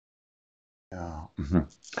Yeah.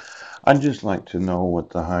 I'd just like to know what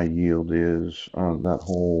the high yield is, that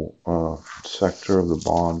whole sector of the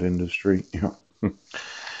bond industry.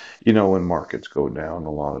 When markets go down,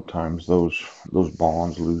 a lot of times those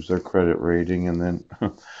bonds lose their credit rating, and then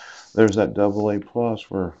there's that double A plus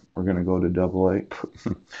where we're going to go to double A.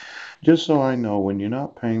 Just so I know, when you're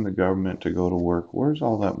not paying the government to go to work, where's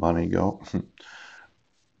all that money go?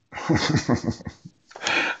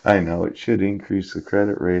 I know it should increase the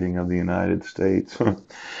credit rating of the United States.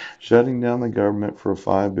 Shutting down the government for a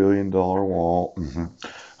 $5 billion wall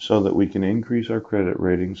so that we can increase our credit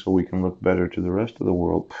rating so we can look better to the rest of the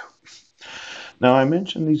world. Now, I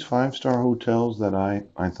mentioned these five-star hotels that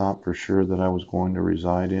I thought for sure that I was going to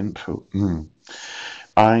reside in.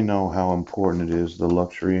 I know how important it is, the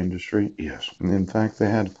luxury industry. Yes. In fact, they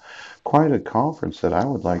had quite a conference that I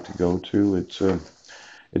would like to go to.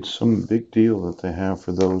 It's some big deal that they have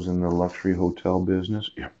for those in the luxury hotel business.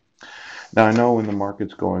 Yeah. Now, I know when the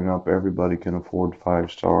market's going up, everybody can afford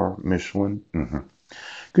five-star Michelin.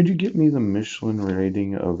 Could you get me the Michelin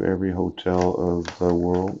rating of every hotel of the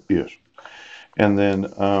world? Yes. And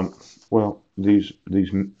then, well, these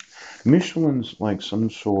Michelin's like some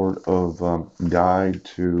sort of guide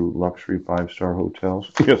to luxury five-star hotels.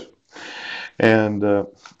 Yes. And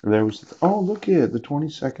there was, oh, look at the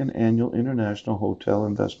 22nd Annual International Hotel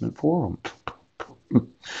Investment Forum.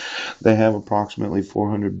 They have approximately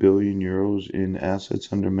 400 billion euros in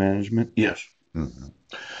assets under management. Yes.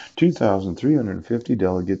 2,350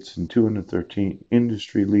 delegates and 213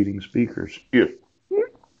 industry leading speakers. Yes.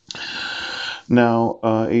 Now,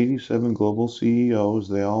 87 global CEOs,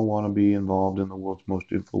 they all want to be involved in the world's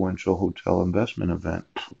most influential hotel investment event.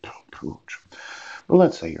 Well,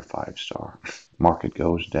 let's say you're five star. Market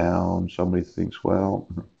goes down. Somebody thinks, well,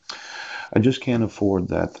 I just can't afford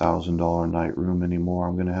that $1,000 night room anymore.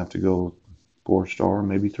 I'm going to have to go four-star,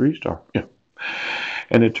 maybe three-star. Yeah.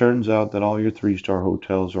 And it turns out that all your three-star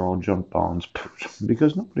hotels are all junk bonds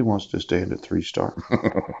because nobody wants to stay at a three-star.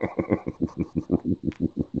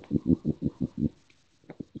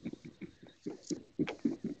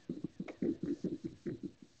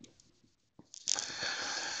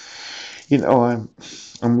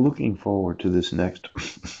 I'm looking forward to this next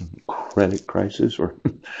credit crisis, or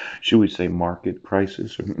should we say market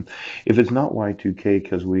crisis? If it's not Y2K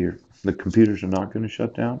because the computers are not going to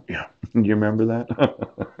shut down. Yeah, do you remember that?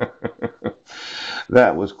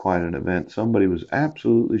 That was quite an event. Somebody was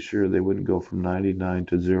absolutely sure they wouldn't go from 99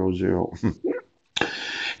 to 00.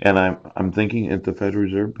 And I'm thinking at the Federal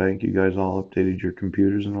Reserve Bank, you guys all updated your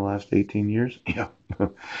computers in the last 18 years. Yeah,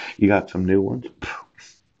 you got some new ones.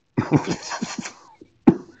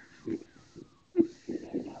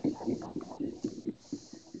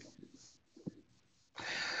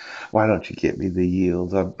 Why don't you get me the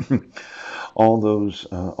yield on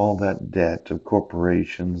all that debt of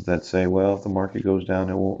corporations that say, well, if the market goes down,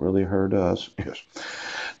 it won't really hurt us. Yes.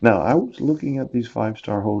 Now, I was looking at these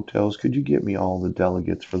five-star hotels. Could you get me all the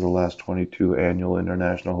delegates for the last 22 annual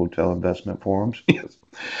International Hotel Investment Forums? Yes.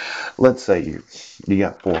 Let's say you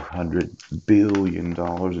got $400 billion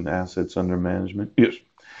in assets under management. Yes.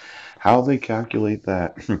 How they calculate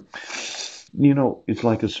that? It's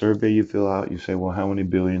like a survey you fill out. You say, well, how many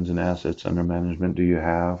billions in assets under management do you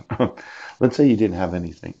have? Let's say you didn't have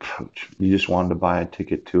anything. You just wanted to buy a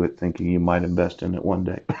ticket to it thinking you might invest in it one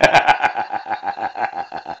day.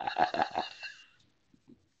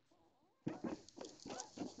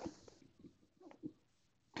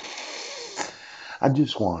 I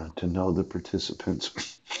just wanted to know the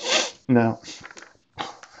participants. Now,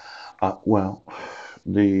 well,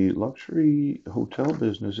 the luxury hotel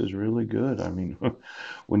business is really good. I mean,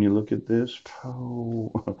 when you look at this,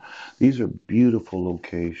 oh, these are beautiful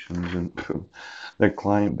locations, and their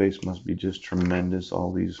client base must be just tremendous.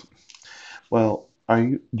 All these, well,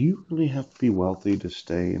 do you really have to be wealthy to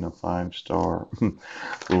stay in a five-star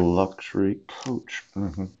luxury coach?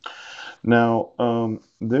 Now,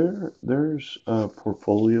 there's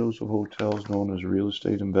portfolios of hotels known as real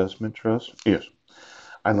estate investment trusts. Yes.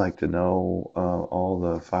 I'd like to know all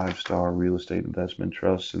the five-star real estate investment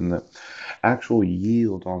trusts and the actual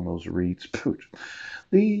yield on those REITs.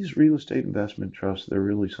 These real estate investment trusts, they're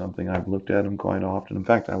really something. I've looked at them quite often. In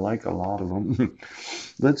fact, I like a lot of them.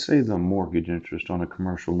 Let's say the mortgage interest on a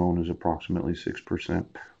commercial loan is approximately 6%.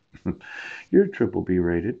 You're triple B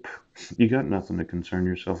rated. You got nothing to concern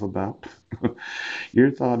yourself about.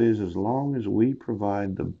 Your thought is, as long as we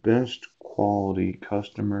provide the best quality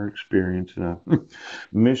customer experience in a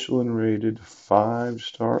Michelin rated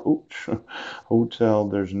five-star hotel,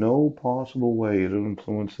 there's no possible way it'll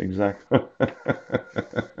influence exact.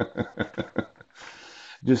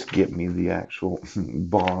 Just get me the actual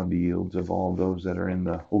bond yields of all those that are in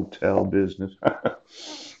the hotel business.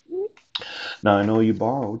 Now I know you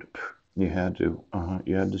borrowed. You had to.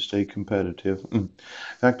 You had to stay competitive. In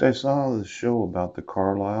fact, I saw the show about the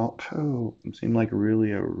Carlisle. Oh, it seemed like a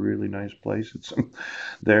really nice place. It's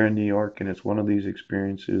there in New York, and it's one of these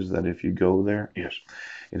experiences that if you go there, yes,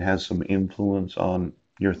 it has some influence on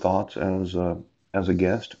your thoughts as a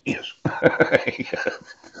guest. Yes.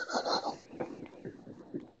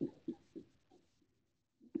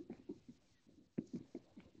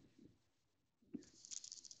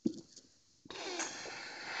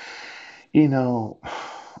 You know,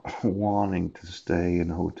 wanting to stay in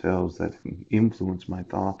hotels that influence my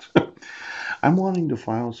thoughts. I'm wanting to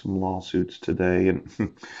file some lawsuits today,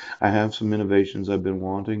 and I have some innovations I've been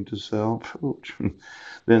wanting to sell.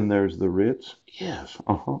 Then there's the Ritz. Yes.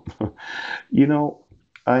 You know,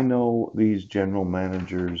 I know these general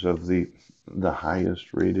managers of the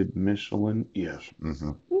highest rated Michelin. Yes.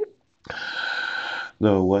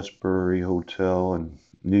 The Westbury Hotel in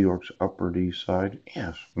New York's Upper East Side.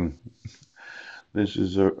 Yes. This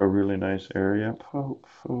is a really nice area.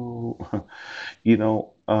 You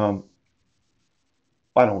know,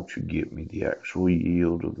 why don't you give me the actual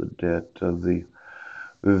yield of the debt of the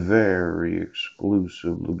very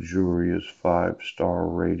exclusive, luxurious five-star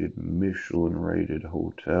rated, Michelin rated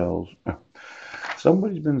hotels?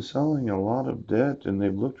 Somebody's been selling a lot of debt and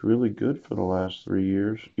they've looked really good for the last 3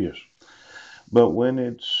 years. Yes. But when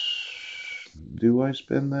it's, do I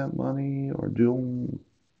spend that money or do,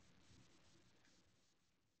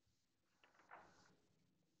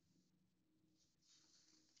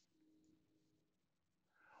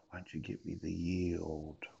 why don't you give me the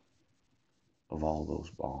yield of all those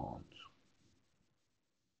bonds?